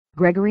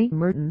Gregory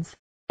Mertens,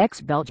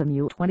 ex-Belgium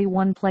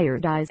U21 player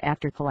dies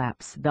after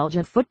collapse.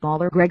 Belgian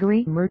footballer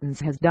Gregory Mertens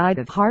has died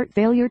of heart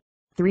failure,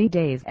 3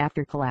 days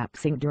after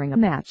collapsing during a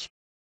match.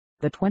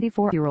 The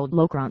 24-year-old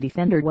Lokeren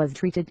defender was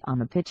treated on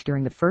the pitch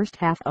during the first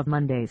half of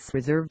Monday's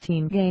reserve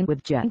team game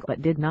with Genk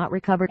but did not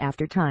recover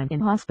after time in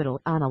hospital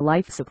on a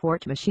life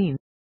support machine.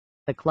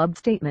 The club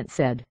statement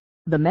said,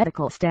 "The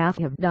medical staff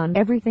have done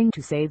everything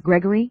to save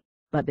Gregory,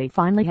 but they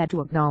finally had to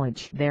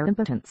acknowledge their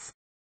impotence."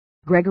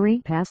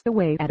 Gregory passed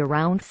away at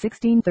around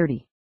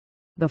 16:30.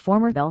 The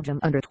former Belgium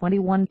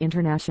Under-21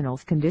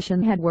 international's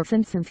condition had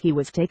worsened since he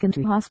was taken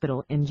to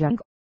hospital in Genk,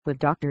 with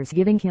doctors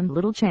giving him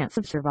little chance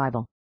of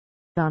survival.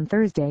 On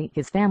Thursday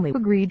his family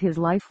agreed his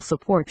life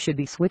support should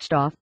be switched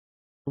off.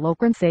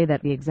 Lokeren say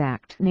that the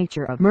exact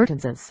nature of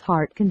Mertens's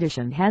heart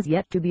condition has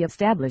yet to be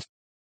established,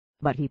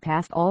 but he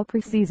passed all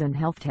pre-season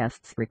health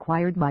tests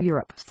required by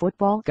Europe's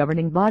football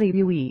governing body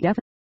UEFA,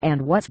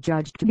 and was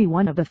judged to be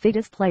one of the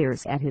fittest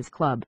players at his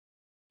club.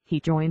 He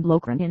joined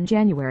Lokeren in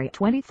January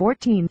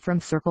 2014 from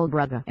Cercle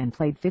Brugge and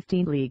played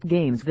 15 league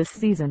games this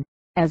season,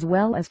 as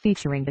well as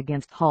featuring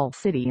against Hull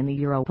City in the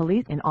Europa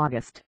League in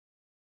August.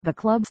 The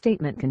club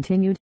statement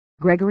continued,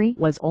 "Gregory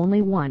was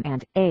only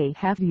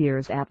 1.5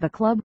 years at the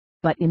club,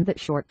 but in that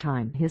short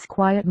time his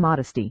quiet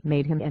modesty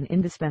made him an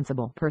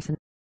indispensable person.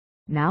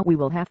 Now we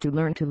will have to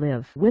learn to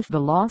live with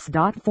the loss."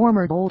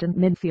 Former Bolton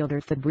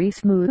midfielder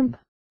Fabrice Mutombo,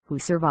 who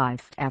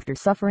survived after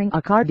suffering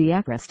a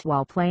cardiac arrest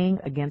while playing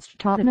against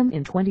Tottenham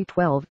in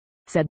 2012,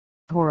 said,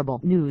 "Horrible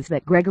news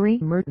that Gregory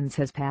Mertens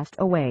has passed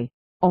away,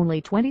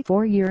 only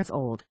 24 years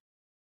old."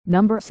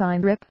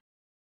 #RIP.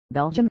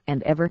 Belgium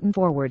and Everton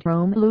forward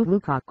Romelu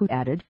Lukaku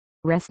added,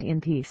 "Rest in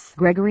peace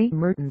Gregory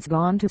Mertens,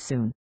 gone too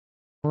soon.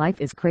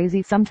 Life is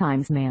crazy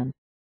sometimes, man.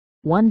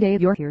 One day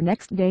you're here,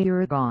 next day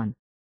you're gone."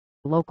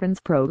 Lokeren's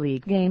Pro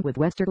League game with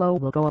Westerlo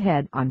will go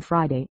ahead on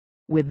Friday,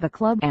 with the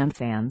club and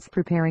fans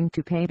preparing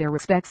to pay their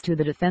respects to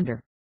the defender.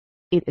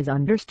 It is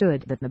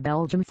understood that the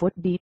Belgium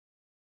football